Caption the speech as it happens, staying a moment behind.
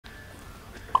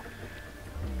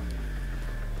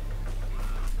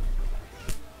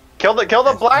Kill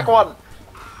the black one.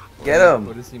 Get him.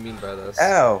 What does he mean by this?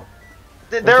 Ow.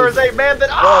 There is a man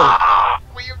that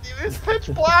it's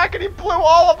pitch black and he blew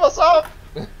all of us up.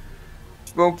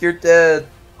 Spoomk, you're dead.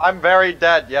 I'm very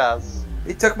dead. Yes.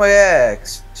 He took my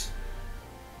axe.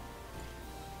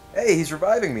 Hey, he's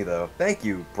reviving me though. Thank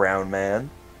you, brown man.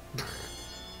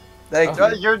 Thank you.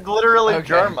 You're literally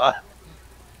Germa.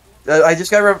 I just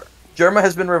got Germa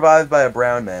has been revived by a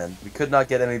brown man. We could not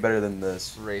get any better than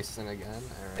this. Racing again.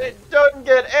 All right. It doesn't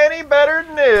get any better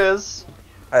than this.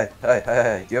 Hi.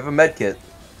 Do you have a med kit?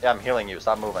 Yeah, I'm healing you.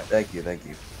 Stop moving. Thank you.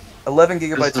 11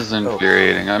 gigabytes. This is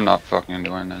infuriating. I'm not fucking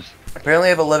doing this. Apparently I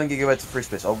have 11 gigabytes of free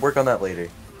space. I'll work on that later.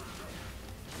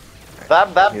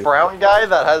 That brown guy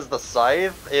that has the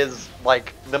scythe is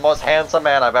like the most handsome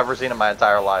man I've ever seen in my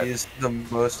entire life. He's the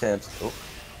most handsome. Oh.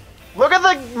 Look at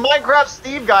the Minecraft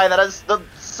Steve guy that has the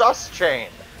sus chain.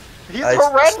 He's I saw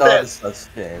the horrendous. sus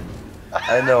chain.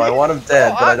 I know. I want him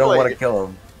dead, but I don't want to kill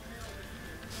him.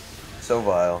 So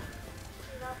vile.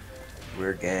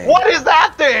 We're gang. What is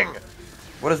that thing?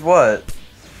 What is what?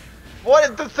 What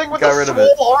is the thing with Got the rid of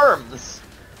it. swole arms?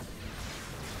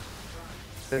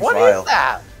 Thing's What vile. is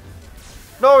that?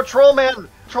 No, Trollman!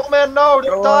 Trollman, no!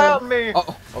 Don't die on me!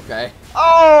 Oh, okay.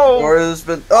 Oh! Or has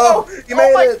been. Oh, he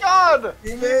made oh my it! god!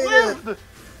 He made it! lived!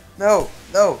 No.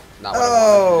 Not what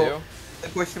I wanted to do. They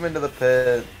pushed him into the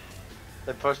pit.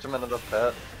 They pushed him into the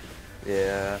pit.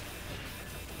 Yeah.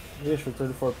 Yeah, for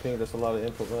 34 ping, that's a lot of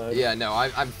input lag. Yeah, no,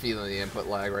 I'm feeling the input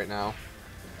lag right now.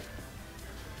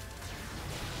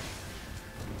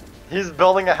 He's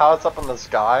building a house up in the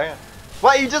sky.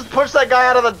 What? You just pushed that guy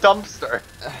out of the dumpster.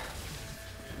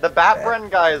 The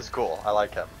Batbren guy is cool. I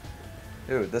like him.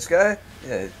 Dude, this guy?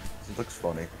 Yeah, he looks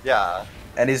funny. Yeah.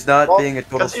 And he's not being a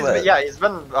total slut. Yeah, he's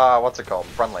been, what's it called?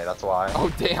 Friendly, that's why.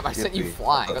 Oh, damn, I sent you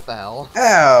flying. What the hell?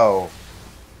 Ow!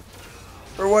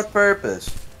 For what purpose?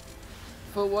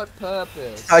 For what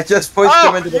purpose? I just pushed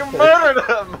him into the pit. You murdered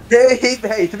him!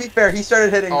 Hey, to be fair, he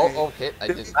started hitting me. Oh, okay. I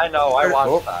didn't. I know, I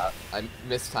watched that. I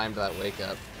mistimed that wake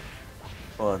up.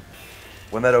 Hold on.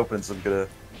 When that opens, I'm gonna...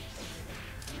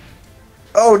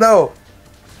 Oh, no!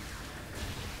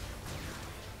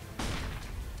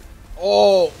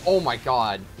 Oh my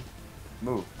god.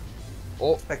 Move.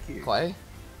 Oh, Back here. Clay?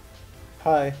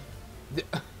 Hi.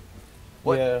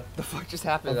 What Yeah. the fuck just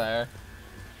happened there?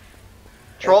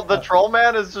 The troll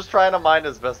man is just trying to mind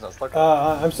his business. Look.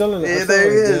 I'm still in the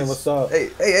There he is. game. What's up?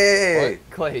 Hey.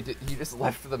 What? Clay, you just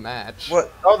left the match.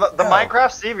 What? Oh, the Minecraft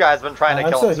Steve guy's been trying to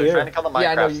I'm kill him. still So he's here. trying to kill the Yeah,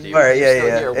 I know, Minecraft Steve. Alright, You're yeah.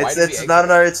 still here. Why did It's we not an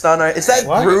art. It's not an art. Is that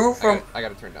What? Gru from... I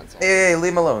gotta turn down something. Hey,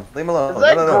 leave him alone. Leave him alone. Is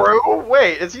that No. Gru?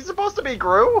 Wait, is he supposed to be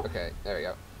Gru? Okay, there we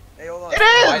go. Hey, hold on. It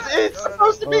is! It's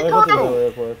supposed to be I got to go Gru!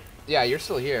 real quick. Yeah, you're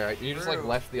still here. You just like True.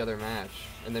 left the other match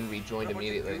and then rejoined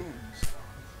immediately.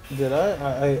 Did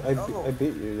I? No. I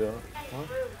beat you though. Huh?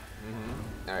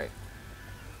 Mm-hmm. All right.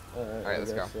 Alright,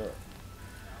 let's go.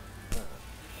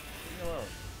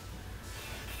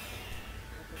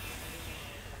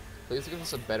 Please give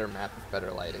us a better map with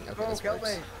better lighting. Okay, this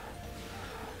works.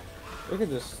 We could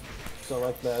just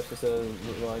select that instead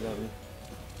of relying on.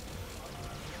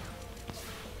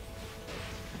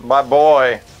 My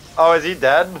boy. Oh, is he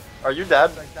dead? Are you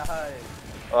dead? I died.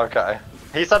 Okay.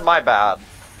 He said my bad.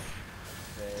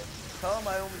 Okay. Tell him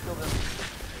I only killed him.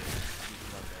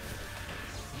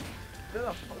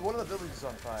 No, one of the buildings is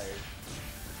on fire.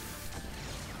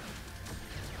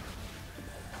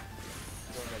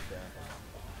 Going right there.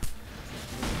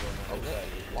 Okay,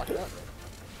 lock it up.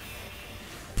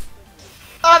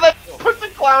 Ah, they put the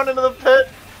clown into the pit!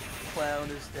 Clown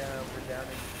is down. We're down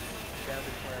to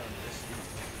clown.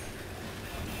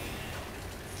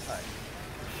 Hi.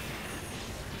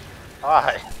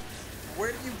 Hi.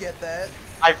 Where did you get that?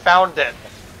 I found it.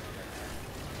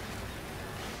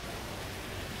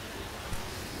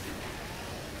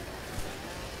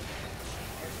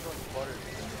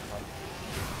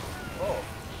 Oh.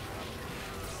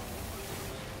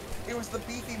 It was the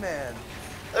beefy man.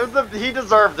 He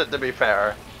deserved it, to be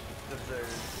fair.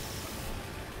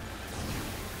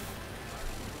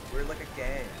 We're like a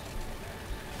gang.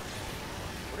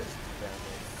 What is this down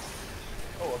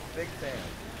there? Oh, a big fan.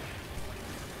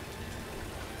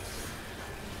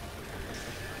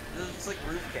 It's like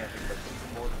roof camping, but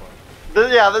even more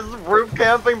fun. Yeah, this is roof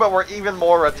camping, but we're even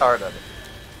more retarded.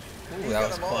 Ooh, that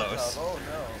was close. Oh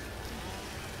no.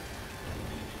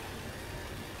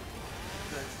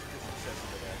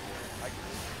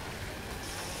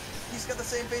 He's got the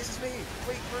same face as me.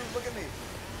 Wait, Groove, look at me.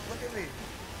 Look at me.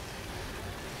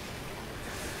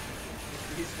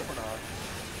 He's going on.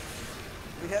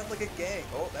 We have like a gang.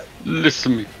 Oh, that.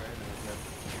 Listen to me.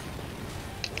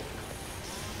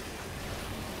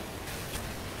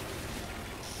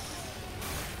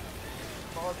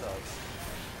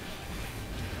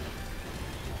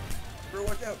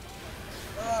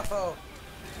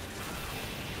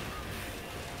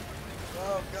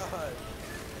 Oh god.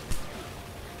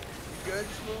 You good,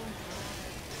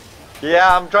 Spoon?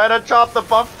 Yeah, I'm trying to chop the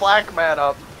buff black man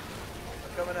up.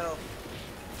 I'm coming out.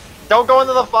 Don't go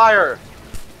into the fire.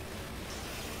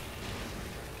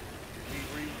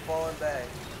 We falling back.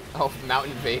 Oh,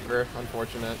 mountain vapor.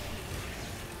 Unfortunate.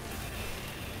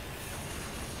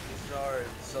 This is our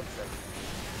subsection.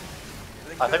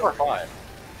 I think we're fine.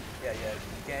 Yeah,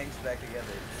 gang's back together.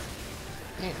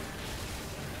 Man.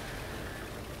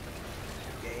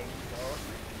 Gang, oh,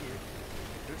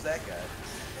 who's that guy?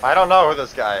 I don't know who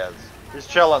this guy is. He's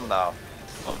chilling though.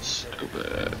 Oh,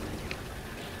 stupid.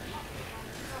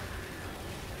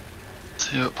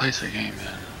 See what place the game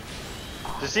in.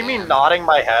 Do you see me nodding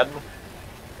my head?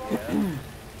 Yeah.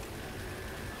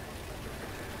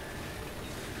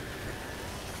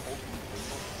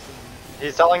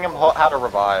 He's telling him how to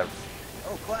revive.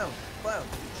 Oh, clown.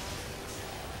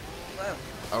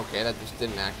 Okay, that just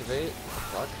didn't activate.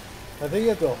 Fuck. I think you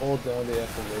have to hold down the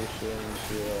activation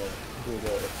to do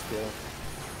the skill.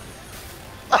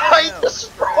 I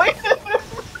destroyed him!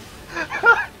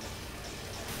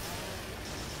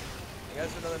 You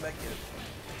guys have another mech kit.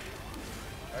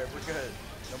 Alright, we're good.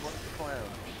 No more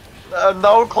clown.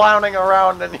 No clowning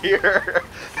around in here.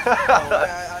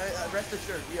 I rest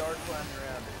assured, we are clowning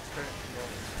around. It's currently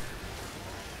normal.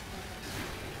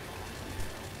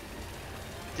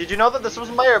 Did you know that this was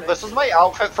my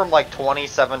outfit from like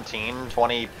 2017,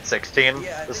 2016?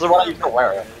 Yeah, This is what I used to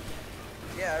wear.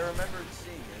 Yeah, I remember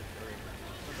seeing it, or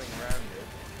something around it.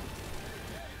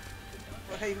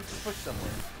 Well, hey, we can push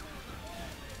somewhere.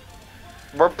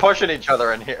 We're pushing each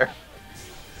other in here.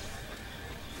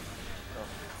 Oh.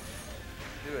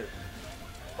 Do it.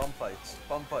 Bum fights.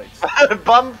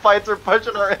 Bum fights are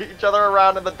pushing each other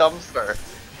around in the dumpster.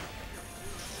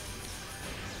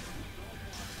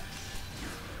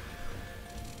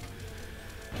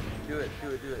 Do it.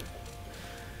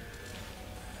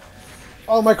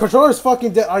 Oh, my controller's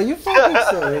fucking dead. Are you fucking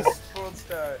serious? World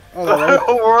star. Oh, no, right.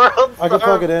 World I can star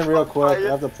plug it in real quick. I fight.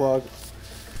 have the plug.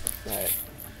 Alright.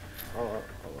 Hold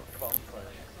Bum fight.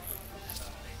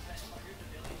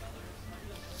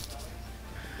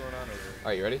 What's going on over there?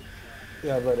 Alright, you ready?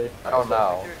 Yeah, buddy. Oh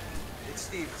no. It's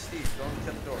Steve, don't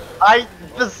shut the door.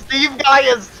 The Steve guy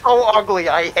is so ugly,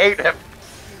 I hate him.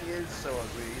 He is so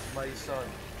ugly, he's my son.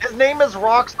 His name is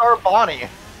Rockstar Bonnie.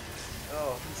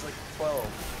 Oh, he's like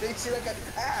 12. Did you see that guy?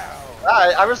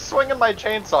 Ow! I was swinging my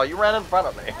chainsaw, you ran in front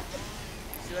of me.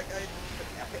 See that guy?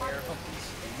 Air humping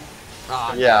Steve?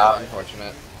 Ah, Yeah.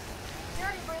 Unfortunate.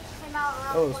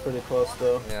 That was pretty close,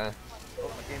 though. Yeah. Oh,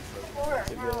 my game's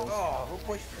frozen. Oh, who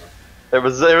pushed me? It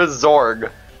was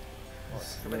Zorg.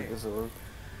 Come in here.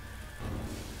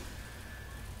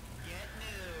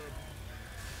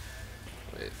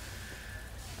 Wait.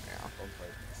 Yeah.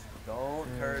 Don't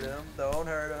hurt him. Don't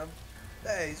hurt him.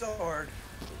 Hey, Zord.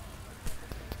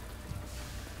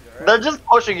 They're just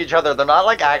pushing each other, they're not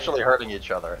like actually hurting each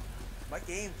other. My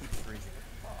game keeps freezing.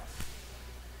 Oh.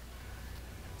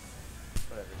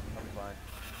 Whatever. I'll be fine.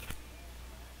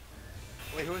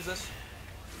 Wait, who is this?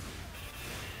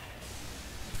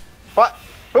 What?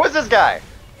 Who is this guy?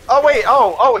 Oh wait,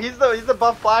 oh, he's the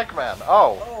buff black man.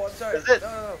 Oh. Oh, I'm sorry. Is it?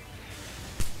 No.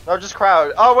 No, just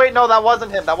crowd. Oh wait, no, that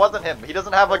wasn't him. He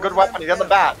doesn't have a good weapon, he has a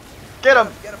bat. Get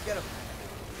him! Get him.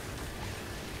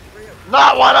 Free him.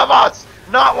 Not one of us!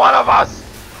 Not one of us!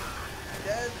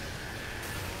 Dead.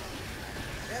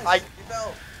 Yes, I- he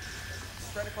fell.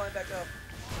 He's trying to climb back up.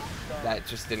 Gone. That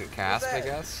just didn't cast, I that?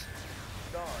 guess.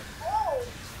 Gone.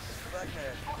 Black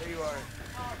man, there you are.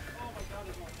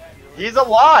 He's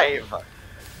alive! Kill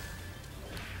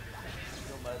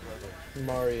my brother.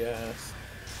 Mari ass.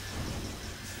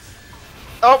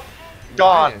 Oh!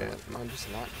 Gone. Man, I'm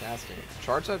just not casting.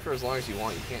 Charge that for as long as you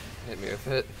want. You can't hit me with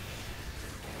it.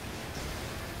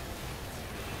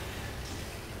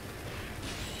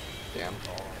 Damn.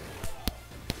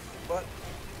 What?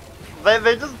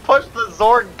 They just pushed the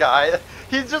Zorg guy.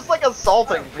 He's just like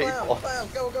assaulting people. Clown,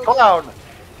 go. Clown!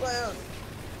 Clown.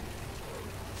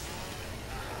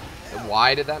 And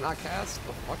why did that not cast?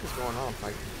 What the fuck is going on with my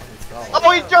fucking spell?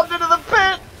 Oh, he jumped into the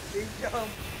pit! He jumped.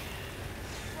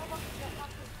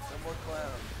 No more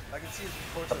clown. I can see his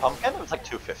torso. The pumpkin? It was like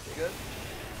 250. Good?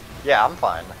 Yeah, I'm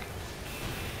fine.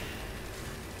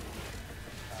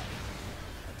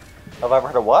 Have I ever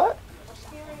heard of what?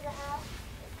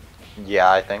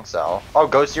 Yeah, I think so. Oh,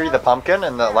 Ghost Yuri the pumpkin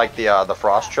and the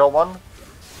frost chill one?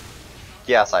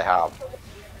 Yes, I have.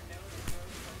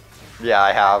 Yeah,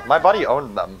 I have. My buddy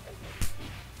owned them.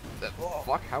 The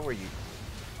fuck? How are you?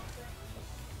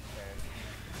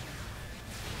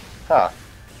 Huh.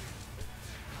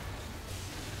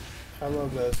 I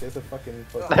love this. It's a fucking.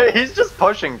 He's just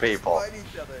pushing people. Fight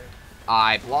each other.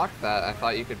 I blocked that. I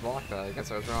thought you could block that. I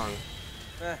guess I was wrong.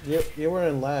 You were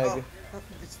in lag. Oh,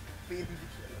 just beating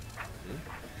each other.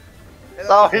 Hey, that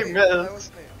Oh, was he me. missed. That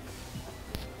was me.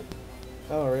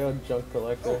 Oh, a real junk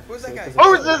collector. Oh, who's that guy?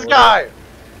 Who's this guy?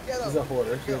 Get He's him. a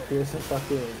hoarder. She appears to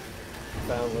fucking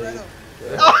family. Get him.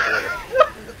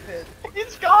 Oh, In the pit.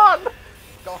 he's gone.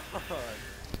 Gone.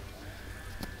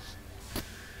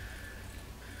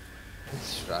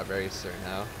 Strawberry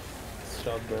Cerno.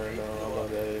 Strawberry, no, I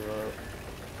love that emote.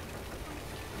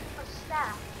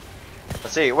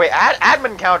 Let's see. Wait,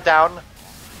 admin countdown.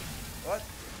 What?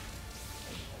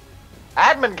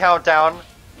 Admin countdown.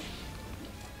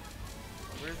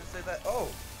 Where does it say that? Oh.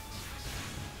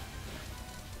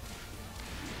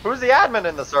 Who's the admin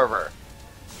in the server?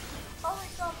 Oh my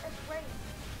god, it's Ray.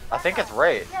 I think it's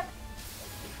Ray. Yeah.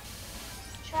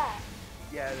 Chat.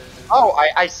 Yeah, it is. Oh,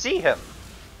 I see him.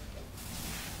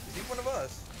 Is he one of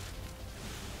us?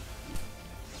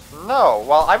 No,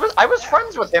 well, I was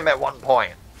friends with him at one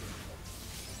point.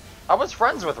 I was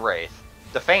friends with Wraith.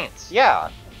 Defaints, yeah.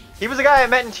 He was the guy I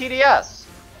met in TDS.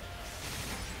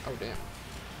 Oh damn.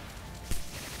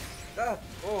 Ah,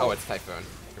 Oh, it's Typhoon.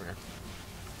 Come here.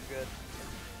 good.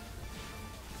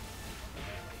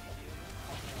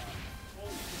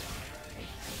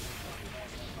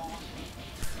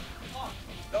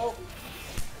 No.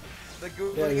 The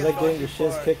goo. Yeah, you like getting your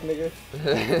shiz kicked, nigga?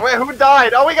 Wait, who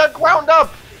died? Oh, we got ground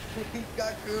up! He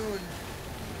got gooned.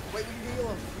 Wait, we can heal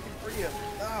him. We can free him.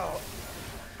 No.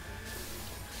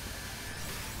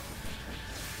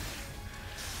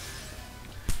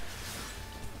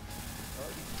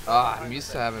 Ah, I'm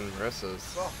used to having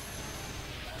Marissa's. Oh.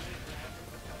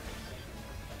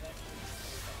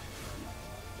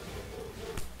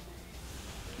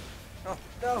 Oh,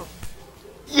 no.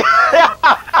 Yeah!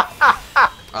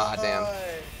 Ah, damn.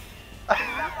 What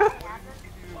did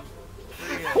you do?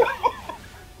 Free him.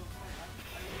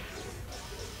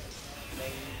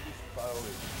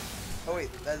 Oh wait,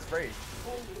 that's Wraith.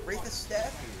 Wraith is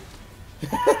staffy.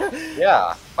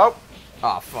 Yeah. Oh,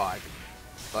 Oh, fuck.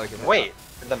 Thought I could- wait.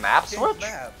 Did the map Change switch?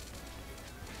 map.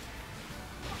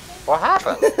 What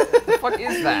happened? What the fuck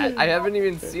is that? I haven't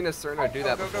even seen a Cerno do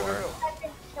that Go, go, go, before. go. Type in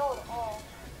kill all.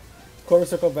 Quarter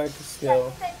circle back to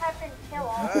skill. Say type in kill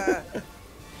all. Ah.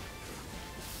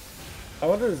 I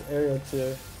wonder if there's aerial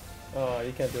too. Oh,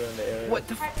 you can't do it in the area. What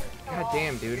the Type in kill God all.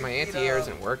 damn, dude. My anti-air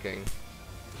isn't working.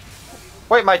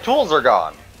 Wait, my tools are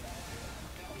gone.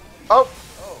 Oh,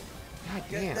 Oh, God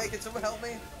damn. can someone help me?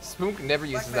 Spoomk never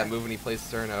uses Black that man. move when he plays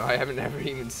Cerno. I haven't ever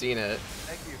even seen it.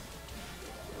 Thank you.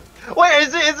 wait,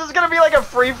 is this gonna be like a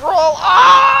free-for-all?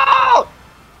 Oh!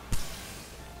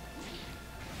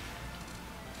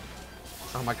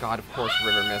 Oh my god, of course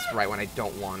River missed right when I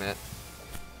don't want it.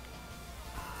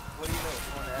 What do you know?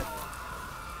 Someone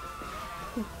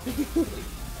add me.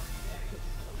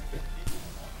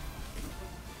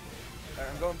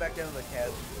 Alright, I'm going back down to the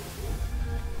chasm.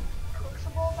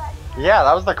 Crucible that you Yeah,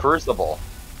 that was the Crucible.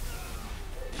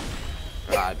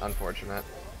 God, unfortunate.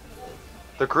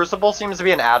 The Crucible seems to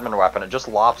be an admin weapon. It just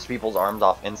lops people's arms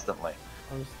off instantly.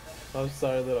 I'm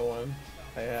sorry, little one.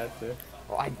 I had to.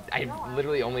 Well, I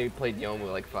literally only played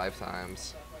Yomu like 5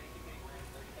 times.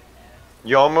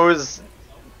 Yomu's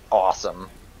awesome.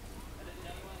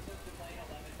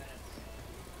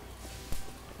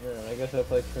 Yeah, I guess I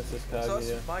played Princess So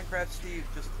Kaguya. Minecraft Steve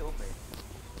just killed me.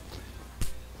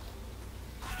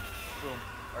 Boom.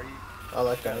 Are you I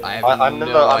like that. I have I'm in no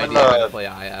the- I'm in idea how the to play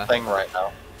Aya. Thing right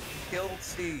now. killed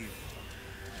Steve?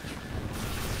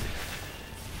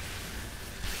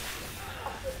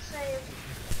 could save.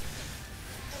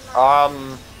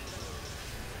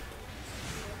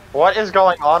 What is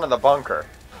going on in the bunker?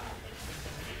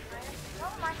 No,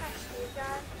 Minecraft Steve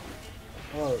guy.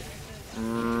 Oh,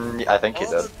 I think he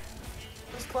All did. those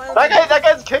clowns That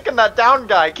guy's kicking that down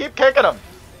guy. Keep kicking him.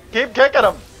 Keep kicking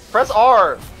him. Press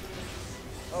R.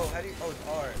 Oh, how do you? Oh, it's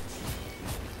R.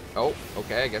 Oh,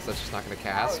 okay, I guess that's just not gonna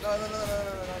cast. Oh,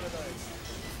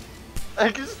 no.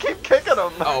 Just keep kicking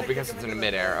him. Oh, because it's in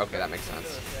midair. Okay, that makes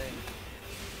sense.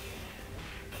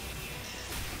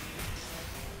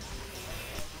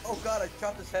 Oh god, I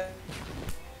chopped his head.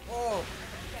 Whoa,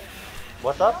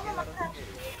 What's up? No, Minecraft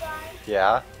Steve guy.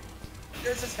 Yeah,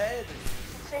 there's his head.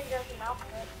 Say he doesn't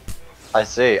outfit. I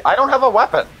see. I don't have a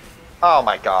weapon. Oh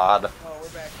my god. Oh, we're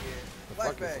back here. The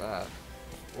fuck is Flashbang. that?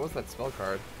 What was that spell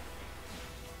card?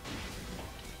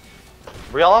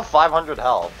 We all have 500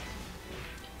 health.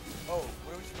 Oh,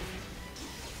 what are we supposed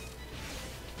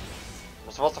to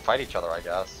We're supposed to fight each other, I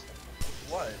guess. do?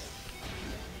 What?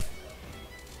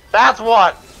 That's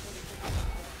what!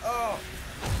 Oh,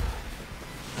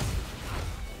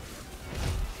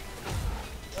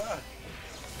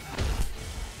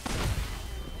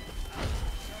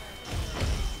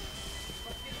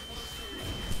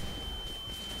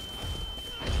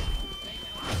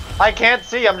 I can't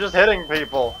see, I'm just hitting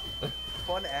people.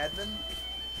 Fun admin?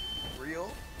 Real?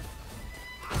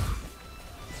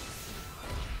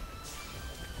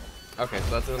 Okay,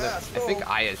 so that's another. Ah, I think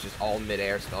Aya's just all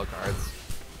mid-air spell cards.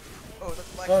 Oh,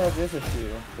 that's black. No, there's a few.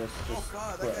 Just Oh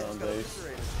god, that put guy on just got base.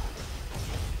 eviscerated.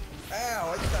 Ow,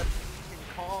 I just got fucking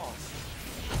calm.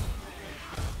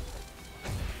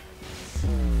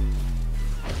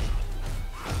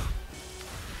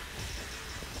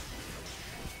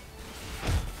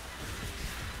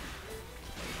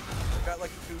 I got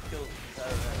like 2 kills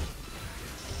out of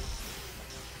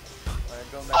that.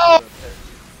 Alright, going back to the pit.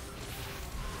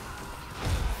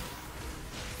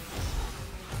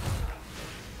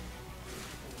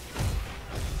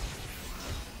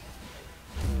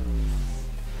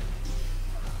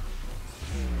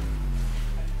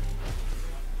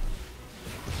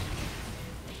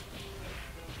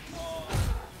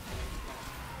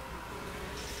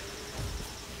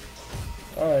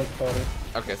 Alright, Cody.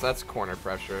 Okay, so that's corner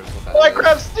pressure. Is what that Oh, I is.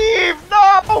 grabbed Steve!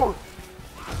 No!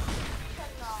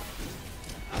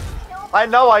 I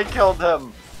know I killed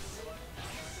him.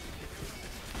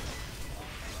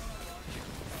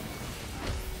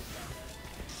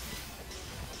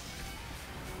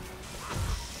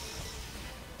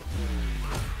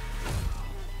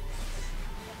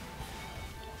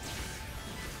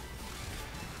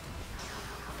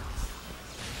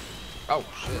 Oh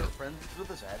shit. Friends with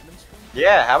this admin stream?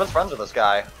 Yeah, I was friends with this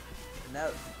guy. And now,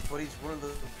 but he's one of the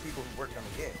people who worked on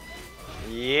the game.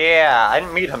 Yeah, I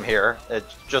didn't meet him here. It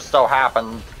just so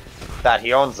happened that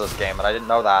he owns this game, and I didn't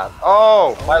know that.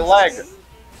 Oh, my Owns the leg! game?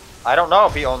 I don't know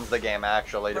if he owns the game,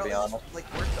 actually, to Bro, be he just, honest.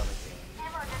 like worked on the game.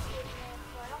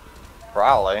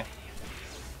 Probably.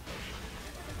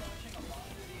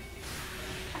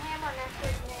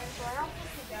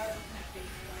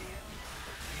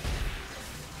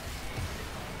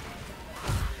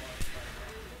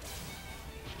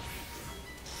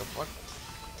 The fuck?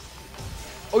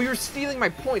 Oh, you're stealing my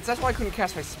points. That's why I couldn't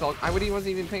cast my spell. Wasn't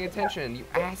even paying attention. You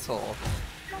asshole.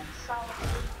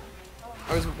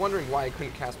 I was wondering why I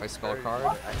couldn't cast my spell card.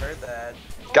 I heard that.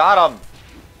 Got him!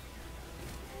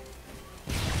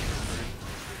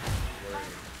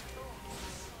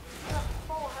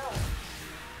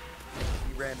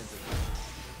 He ran into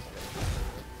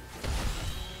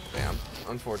Damn.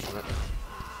 Unfortunate.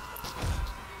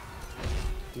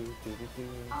 Oh no,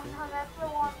 that's the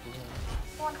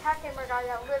one tech gamer guy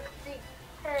that lived the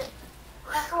pit.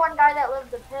 That's the one guy that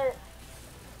lived the pit.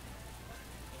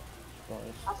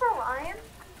 Also, Ryan.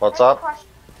 What's I have a up? question.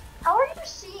 How are you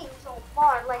seeing so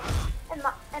far? Like in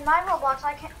my Roblox,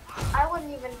 I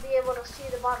wouldn't even be able to see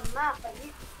the bottom map. But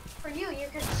for you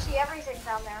could see everything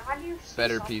down there. How do you see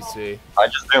Better so PC. I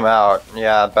just zoom out.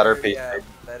 Yeah, better PC. Yeah,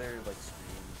 better like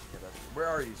screen. Yeah, where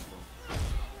are you, Spoon?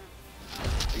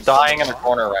 Dying in the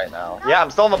corner right now. Yeah, I'm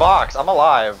still in the box. I'm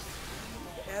alive.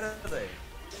 Get out of there.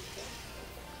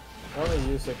 I want to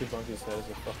use SokuNights' head as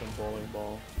a fucking bowling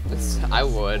ball. I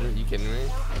would. Are you kidding me?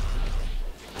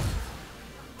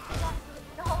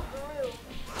 No, Gru.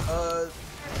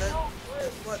 That,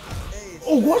 what? Hey,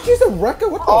 Oh, what? She's a wrecker?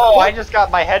 What the Oh, fuck? I just got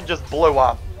my head just blew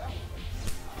up.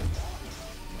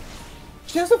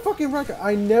 She has a fucking wrecker.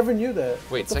 I never knew that.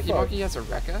 Wait, What the Seki fuck? Monkey has a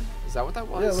Rekka? Is that what that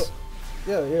was? Yeah, look.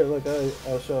 Yeah, here, look,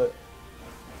 I'll show it.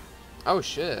 Oh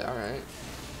shit, alright.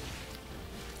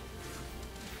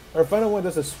 Our final one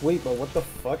does a sweep, but what the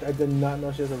fuck? I did not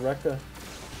know she has a wrecker.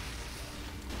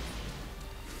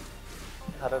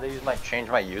 How did I use change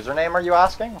my username, are you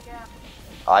asking? Yeah.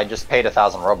 I just paid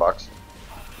 1,000 Robux.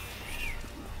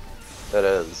 It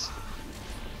is.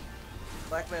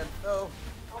 Black man, no.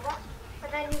 But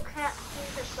then you can't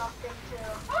think of something too.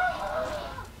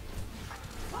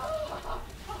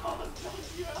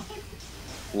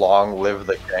 Long live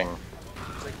the king.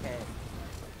 It's like, hey.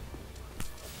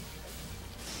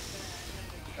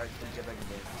 Alright, can we get back in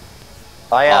game?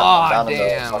 I am. I'm Oh down in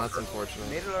damn, the that's bunker. unfortunate.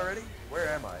 Made it already? Where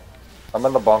am I? I'm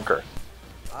in the bunker.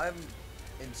 I'm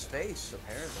in space,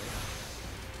 apparently.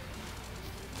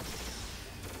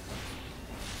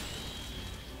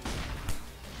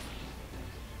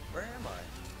 Where am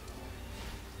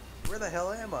I? Where the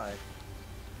hell am I?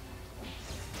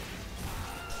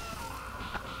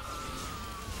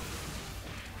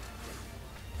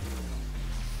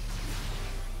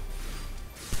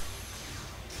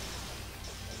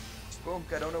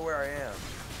 Spoomk, I don't know where I am.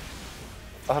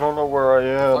 I don't know where I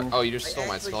am. Fuck. Oh, you just I stole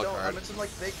my actually spell don't. card. I'm in some like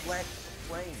big black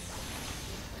plane.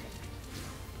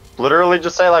 Literally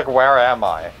just say where am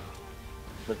I?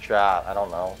 The chat, I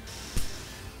don't know.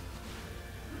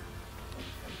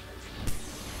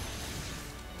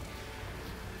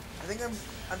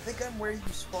 I think I'm where you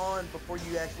spawn before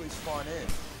you actually spawn in.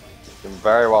 You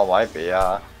very well might be,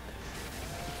 yeah.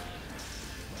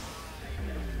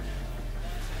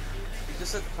 He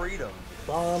just said freedom.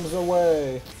 Bombs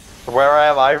away. Where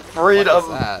am I? Freedom! What is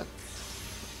that?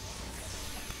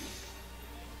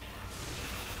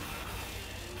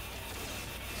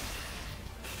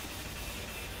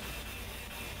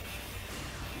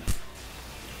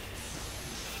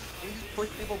 You just push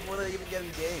people before they even get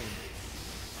in game.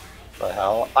 The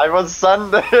hell? I was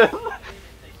sent in!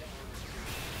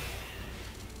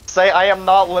 Say I am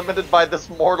not limited by this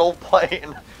mortal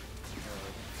plane.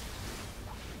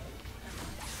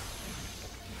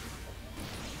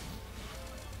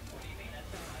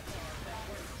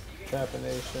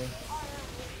 Cappination.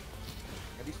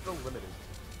 And he's still limited.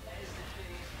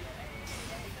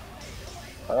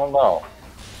 I don't know.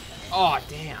 Oh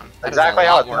damn! That Exactly is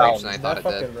a how lot it more range sounds. than I thought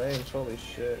That it did. fucking range, holy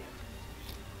shit.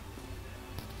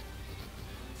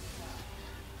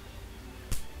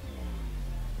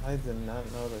 I did not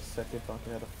know that second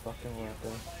fucking had a fucking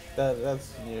weapon.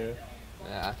 That's new.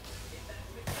 Yeah.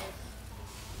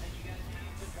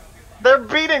 They're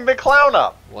beating the clown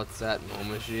up! What's that,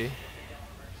 Momaji?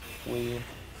 Weed.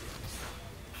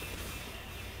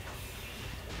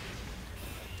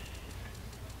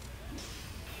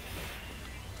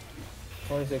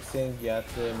 "2016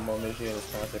 Yatsu Momiji and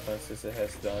its consequences it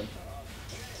has done."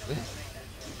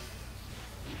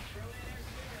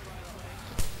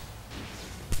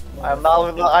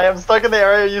 I am stuck in the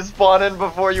area you spawn in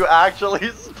before you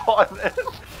actually spawn in.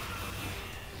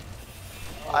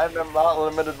 I am not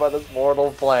limited by this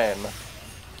mortal plane.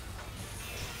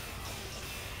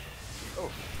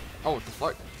 Oh, what the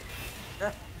fuck?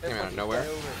 Came out of nowhere.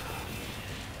 Can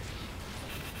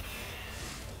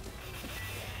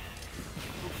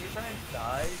you try and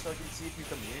die so I can see if you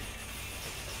come here?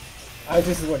 I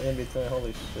just went in between,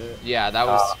 holy shit. Yeah, that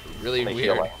was really Let me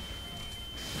weird. heal it.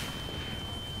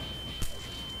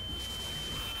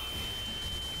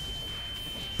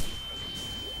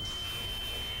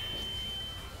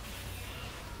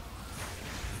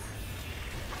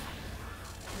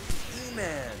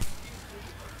 E-Man!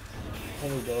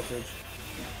 Holy dosage.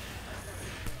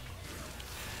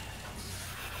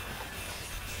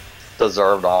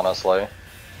 Deserved, honestly.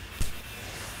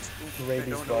 Rabies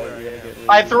don't know bite, where you're I gonna am. get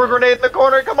I rabies threw a bite. grenade in the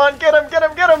corner. Come on, get him, get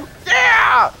him, get him!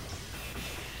 Yeah!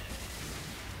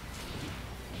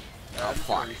 Oh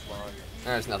fuck.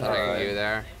 There's nothing I can do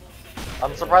there.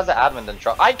 I'm surprised the admin didn't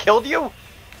show. I killed you?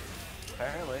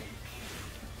 Apparently.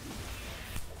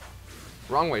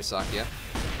 Wrong way, Sakia.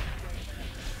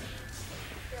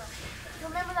 You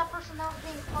remember that person that was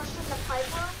being pushed in the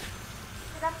piper?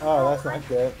 Did that Oh, that's not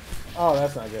good. Oh,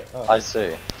 that's not good. Oh. I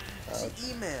see.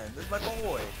 See E-Man, this is my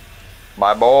boy.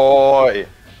 My boy! Oh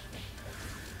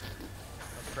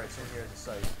Christ, in here is a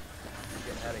site.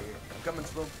 Get out of here. I'm coming,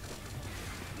 Spoom.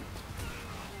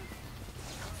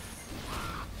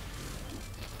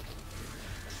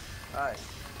 Hi.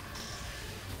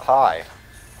 Hi.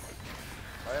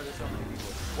 Why are there so many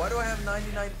people? Why do I have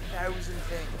 99,000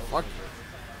 ping? Oh, Fuck.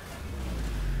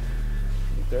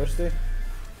 You thirsty?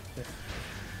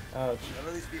 Ouch. None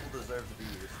of these people deserve to be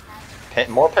here.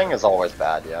 More ping is always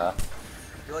bad, yeah. I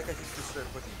feel like I should just start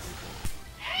pushing people.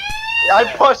 I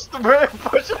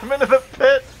pushed him into the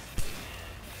pit!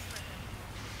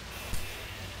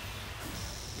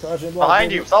 Crouching block, Behind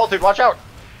baby. you, Solitude, watch out!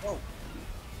 Whoa,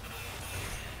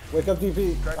 Wake up,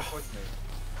 DP. tried to push me.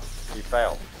 He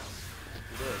failed.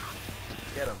 He did.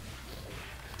 Get him.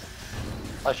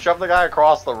 I shoved the guy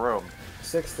across the room.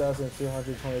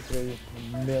 6,223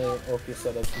 million Oki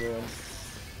setups ruined.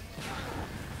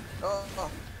 Oh,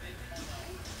 oh.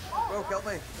 Bro, help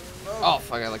me. Bro. Oh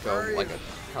fuck! I let go Where are like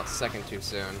you? a second too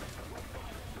soon.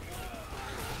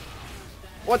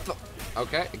 What the?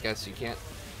 Okay, I guess you can't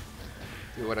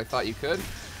do what I thought you could.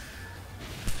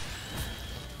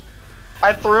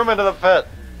 I threw him into the pit.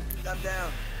 I'm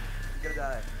down. You're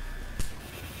gonna die.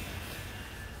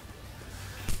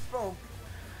 Bro,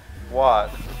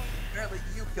 What? apparently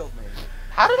you killed me.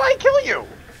 How did I kill you?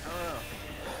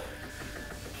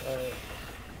 I don't know.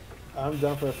 I'm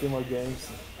done for a few more games.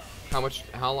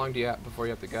 How long do you have before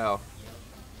you have to go?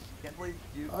 Can't believe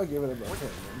you. I'll give it about What 10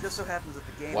 minutes. just so happens that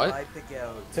the game What? I pick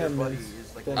out, 10 your buddy minutes.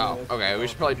 is like. 10 Oh, minutes. okay. We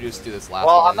should probably just do this last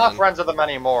Well, one. I'm not then. friends with him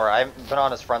anymore. I've been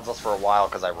on his friends list for a while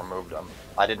because I removed him.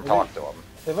 I didn't talk to him.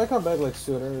 If I come back like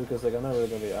sooner, because like I'm not really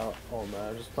gonna be out all night,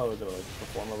 I'm just probably gonna like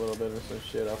perform a little bit or some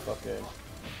shit. I'll fucking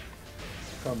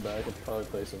come back and probably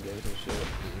play some games and shit.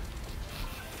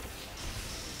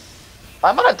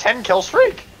 I'm on a 10 kill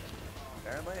streak.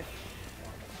 Apparently.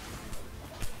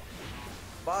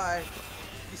 Bye.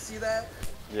 You see that?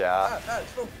 Yeah.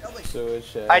 Spoom, help me.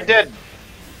 Sewage. I did.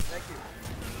 Thank you.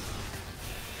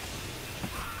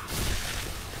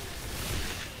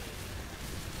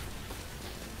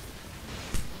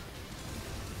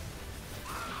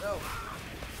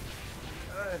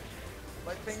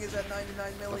 thing is at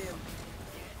 99 million.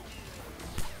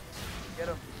 Get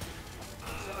him.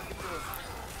 Someone get to him.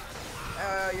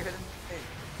 Ah, you're hitting me.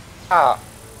 Ah.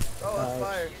 Oh, that's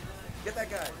fire. Get that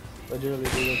guy. Literally do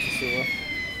that to Sua.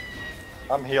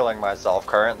 I'm healing myself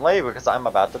currently because I'm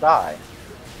about to die.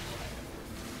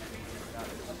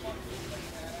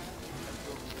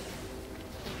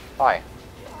 Hi.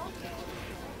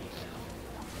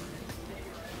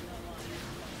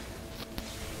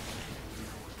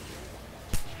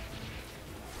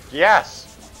 Yes!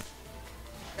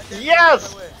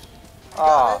 Yes!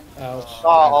 Ah. Ouch. Oh,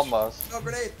 almost. No,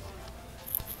 grenade.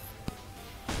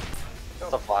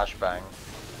 It's a flashbang.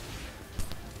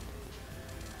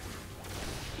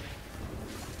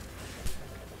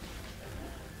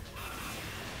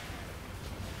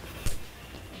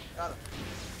 Got him.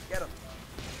 Get him.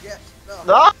 Yes. No.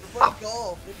 No! We're playing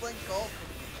golf. We're playing golf.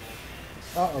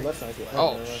 Oh, that's not good.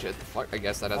 Oh never mind. shit! The fuck? I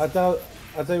guess that I has. thought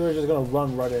you were just gonna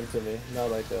run right into me. Not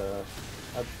like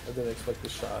I didn't expect the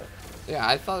shot. Yeah,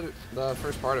 I thought the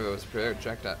first part of it was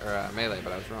projectile or melee,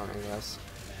 but I was wrong. I guess.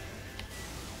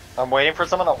 I'm waiting for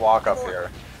someone to walk up here.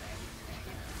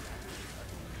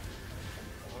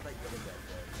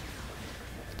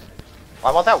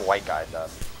 I want that white guy dead.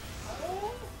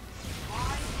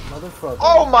 Motherfucker.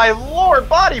 Oh my lord,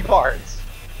 body parts!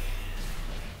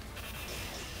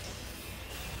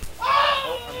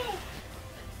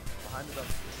 Behind the dump.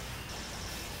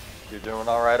 You doing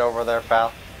alright over there,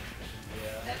 pal?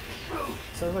 Yeah.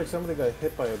 Sounds like somebody got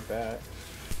hit by a bat.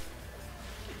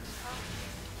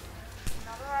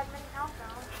 Another admin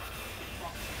countdown.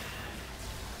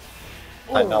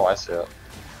 I know, I see it.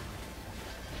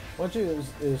 What you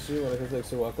issue when it comes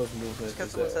to Suwako's movement Just is cut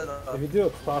someone's that head off. if you do a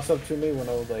cross up to me when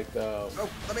I was like Oh,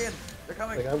 let me in. They're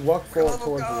coming. I walk forward Oh,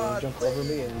 towards you and God, jump over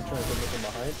me and you try to hit me from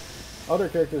behind. Other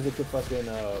characters they could fucking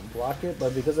block it,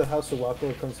 but because of how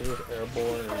Suwako considers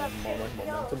airborne and more like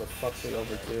momentum, it fucks me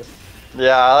over too.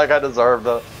 Yeah, like I deserved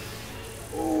it.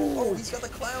 Oh, he's got the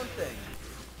clown thing.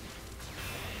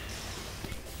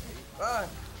 Bye.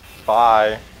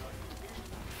 Bye.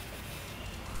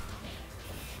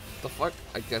 The fuck?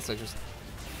 I guess I just.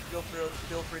 Feel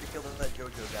free to kill that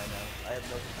JoJo guy now. I have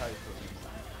no desire for him.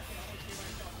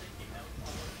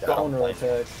 Yeah, I don't Boner blame you.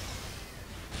 attack.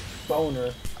 Boner.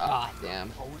 Ah, damn.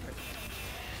 You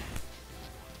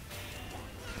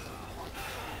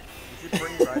should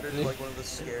bring Ryder to like one of the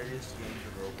scariest games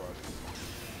in Roblox.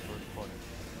 For fun.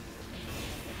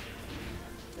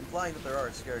 Implying that there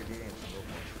are scary games in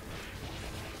Roblox.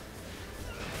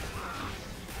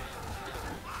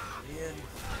 Ian.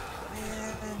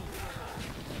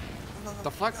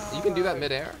 The fuck? You can do that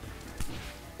midair?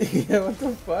 Yeah, what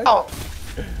the fuck? Oh,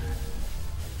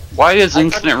 Why is I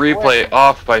instant couldn't replay wait.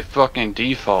 off by fucking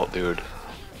default, dude?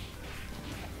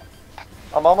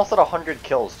 I'm almost at 100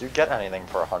 kills. Do you get anything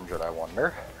for 100, I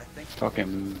wonder? I think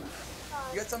Fucking.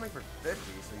 you got something for 50,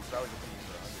 so you probably get something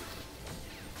for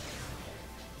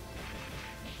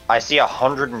 100. I see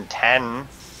 110.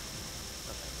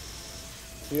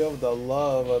 Feel the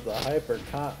love of the hyper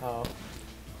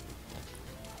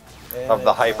Of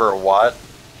the hyper what?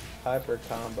 hyper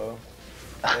combo.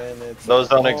 And it's Those a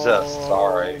don't exist,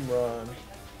 sorry. home run.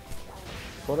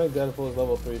 Quoting Deadpool is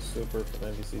level 3 super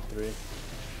from NBC 3.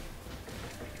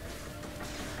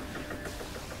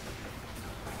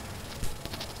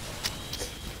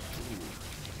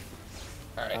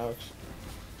 Alright. Ouch.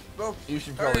 Go. You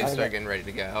should probably Alright. start getting ready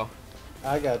to go.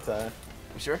 I got time.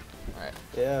 You sure? Alright.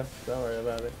 Yeah, don't worry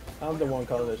about it. I'm the one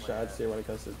calling the shots here when it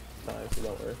comes to time, so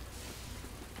don't worry.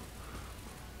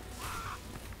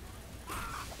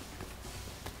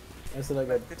 Instead I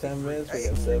got 10 minutes, we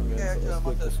got 7 minutes, so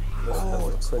let's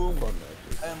have some quick fun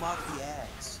matches. I unlocked the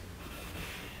axe.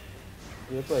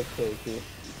 You look like KP.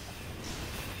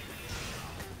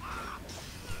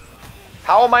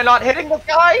 How am I not hitting this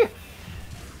guy?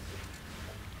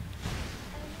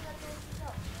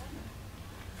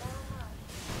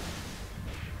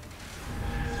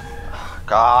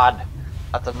 God,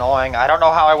 that's annoying. I don't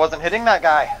know how I wasn't hitting that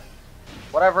guy.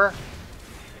 Whatever.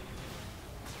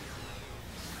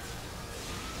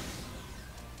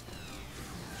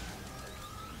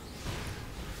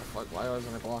 Fuck, why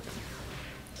wasn't I blocking?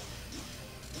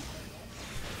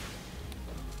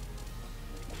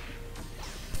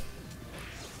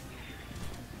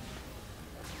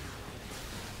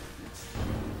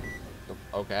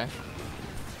 Okay.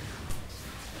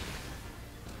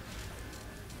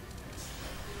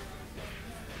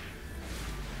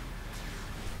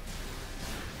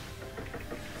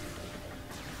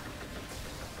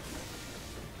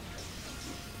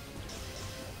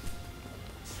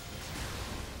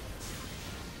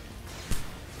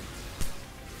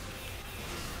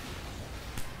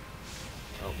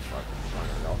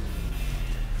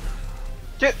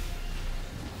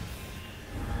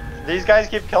 These guys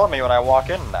keep killing me when I walk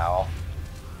in now.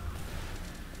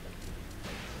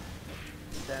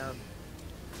 Down.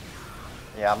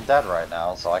 Yeah, I'm dead right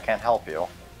now, so I can't help you.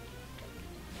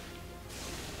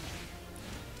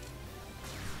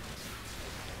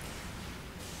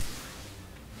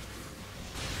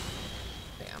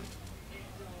 Damn.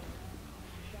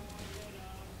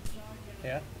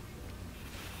 Yeah.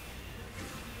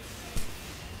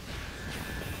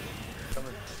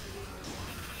 Coming.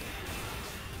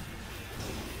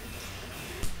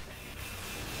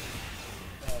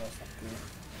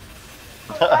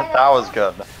 That was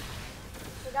good.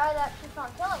 The guy that keeps on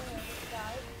killing me just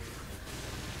died.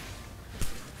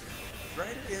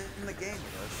 Right in the game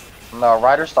with us. No,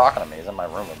 Ryder's talking to me. He's in my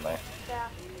room with me. Yeah.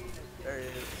 There he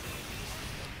is.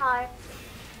 Hi.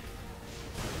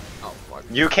 Oh fuck.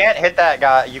 You can't hit that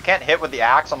guy. You can't hit with the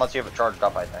axe unless you have it charged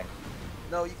up, I think.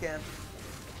 No, you can.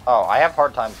 Oh, I have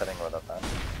hard time hitting with it then.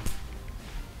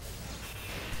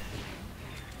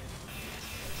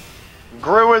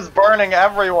 Gru is burning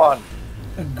everyone.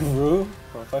 Gru?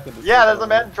 Oh, if I could just Yeah, say there's that a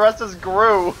man word. dressed as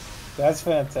Gru. That's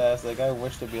fantastic. I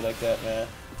wish to be like that, man.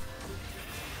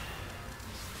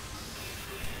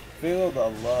 Feel the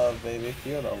love, baby.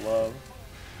 Feel the love.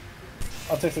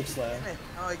 I'll take 6 slam. Damn it.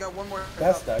 Oh, I got one more.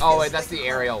 That's that. Oh Yes. wait, that's the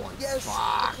aerial one. Yes,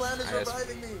 Fuck. the clown is I just-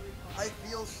 reviving me. I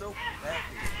feel so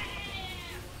happy.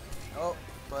 Oh,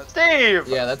 but Steve!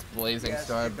 Yeah, that's Blazing Yes,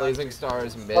 Star. you got Blazing me. Star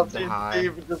is mid Oh, to high.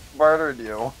 Steve just murdered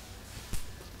you.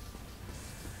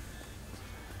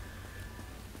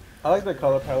 I like the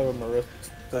color palette on the wrist.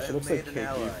 So she I've looks like made an KP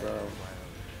ally. from.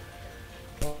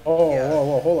 Oh, Yeah.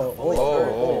 whoa, hold on, hold Whoa, on.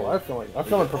 whoa. I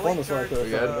feel like performance right there. We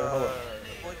good? Hold on.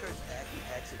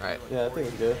 Right. Yeah, I think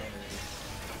it's good.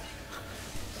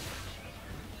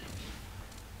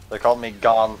 They called me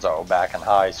Gonzo back in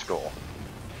high school.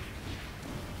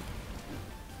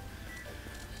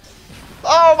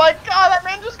 Oh my god, that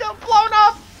man just got blown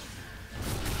up!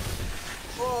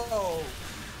 Whoa!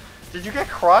 Did you get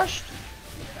crushed?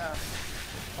 Yeah.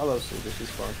 I love Suga, she's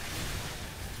fun.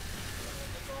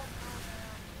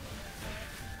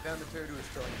 Down the turret who was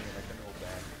throwing me like an old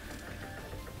bag.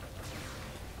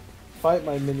 Fight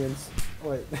my minions.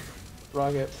 Wait,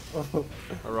 wrong it.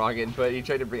 Wrong input. You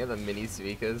tried to bring in the mini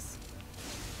Suikas.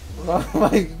 Wrong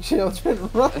my children,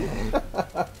 run!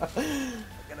 I'm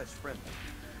gonna sprint.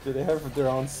 Do they have their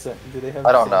own set? Do they have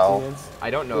I don't know. sentience?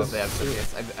 I don't know if they have This-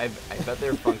 sentience. I bet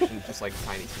their function just like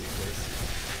tiny Suikas.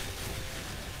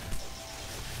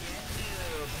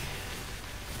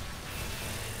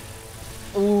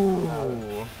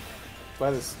 Ooh.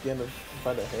 By the skin of,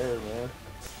 by the hair, man.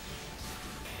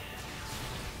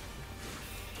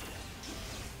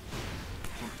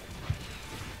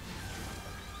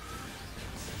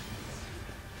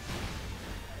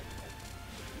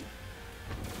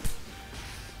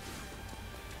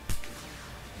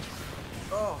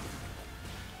 Oh,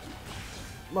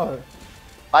 Mother.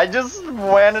 I just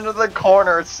went into the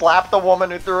corner, slapped the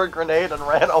woman who threw a grenade, and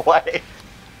ran away.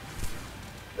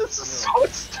 This is so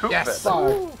stupid. Yes.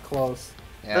 Fuck. Close.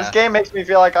 Yeah. This game makes me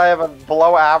feel like I have a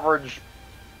below average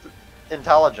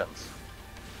intelligence.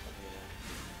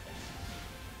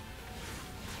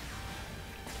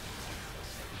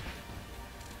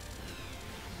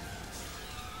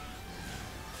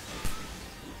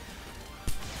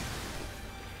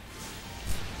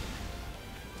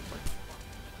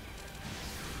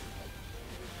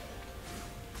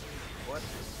 what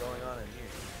is going on in here?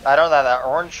 I don't know, that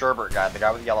orange sherbet guy, the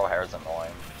guy with yellow hair is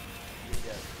annoying.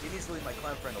 Yeah, he needs to leave my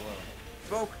clown friend alone.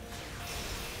 Smoke!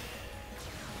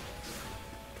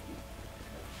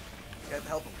 Gotta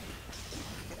help him.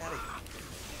 Get out of here.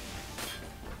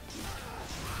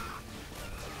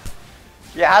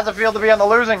 Yeah, how's it feel to be on the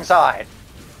losing side?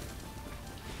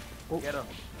 Get him.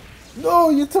 No,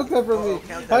 you took that from Uh-oh, me.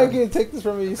 countdown. How you gonna take this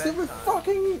from me? You Event stupid time.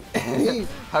 fucking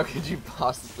thief. How could you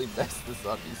possibly mess this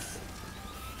up?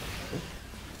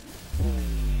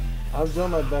 I'm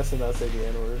doing my best to not say the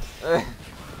N-word.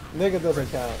 You Nigga doesn't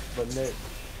count, but Nick,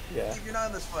 yeah. Steve, you're not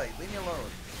in this fight. Leave me alone.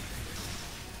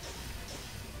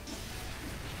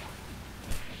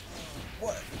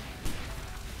 What?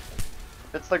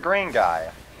 It's the green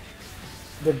guy.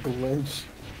 The Glinch.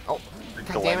 Oh, The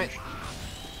god damn it. Glinch.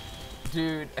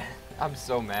 Dude, I'm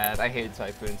so mad. I hate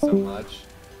Typhoon so much.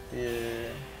 Yeah.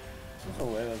 There's a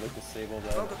way to like disable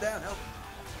Smoke that. him down. Help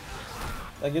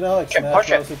him. Like, you know, like Can Smash push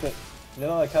Bros. it. You could, you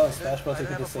know, like how in Smash Bros. I You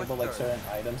don't could have a disable foot like start. certain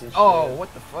items and shit. Oh,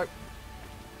 what the fuck?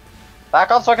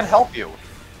 Back off so I can help you.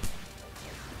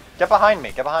 Get behind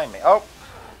me, get behind me. Oh,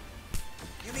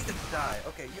 You need to die.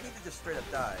 Okay, you need to just straight up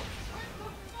die.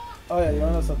 Oh yeah, you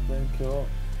wanna know something cool?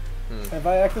 Hmm. If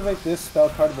I activate this spell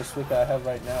card of the Suika I have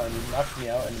right now and you knock me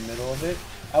out in the middle of it,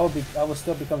 I will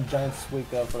still become giant squeak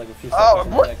for like a few Oh, seconds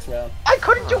in the what? next round. I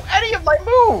couldn't do any of my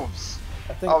moves!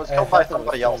 I think I was killed by have to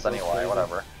somebody restore else those anyway, crazy.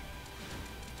 whatever.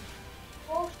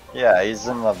 Yeah, he's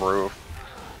in the roof.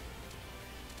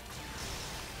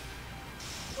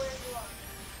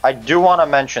 I do want to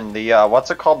mention the, what's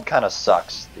it called kind of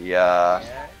sucks. The,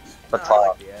 baton. I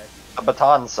like the axe. The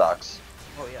baton sucks.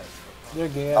 Oh yeah. Your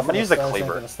gay I'm gonna use the stars ain't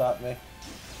cleaver. gonna stop me.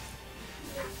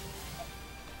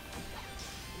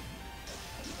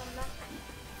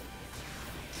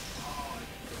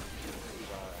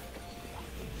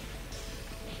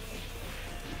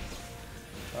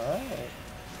 Alright.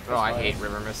 Oh, I hate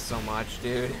River Mist so much,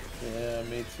 dude. Yeah,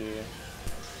 me too.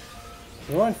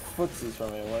 You want footsies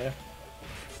from me, will you?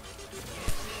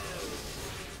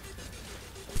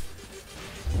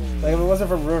 Like, if it wasn't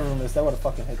for River Mist, that would've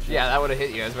fucking hit you. Yeah, that would have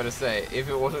hit you. I was about to say, if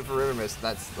it wasn't for River Mist,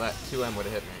 that 2M would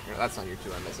have hit me. That's not your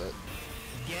 2M, is it?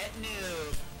 Get new.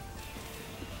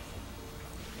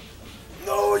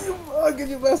 No, you fucking,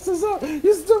 you messed us up!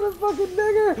 You stupid fucking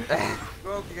nigger!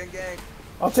 Go, gang.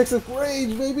 I'll take some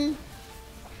rage, baby!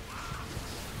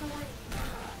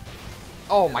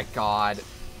 Oh my god.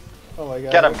 Oh my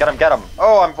god. Get him, get him, get him!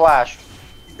 Oh, I'm flashed!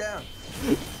 He's down.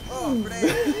 Oh, grenade.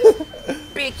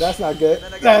 Bitch! That's not good.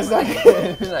 Then I got That's my- not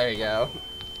good. There you go.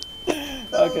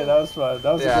 Okay, that was fun.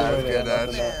 That was Yeah, a good way that to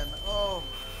was end good, up. Man, oh.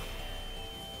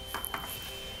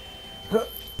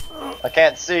 I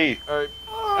can't see! Alright,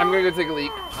 I'm gonna go take a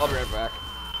leak. I'll be right back.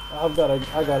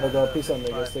 I gotta go. Peace out,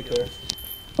 niggas. Take care.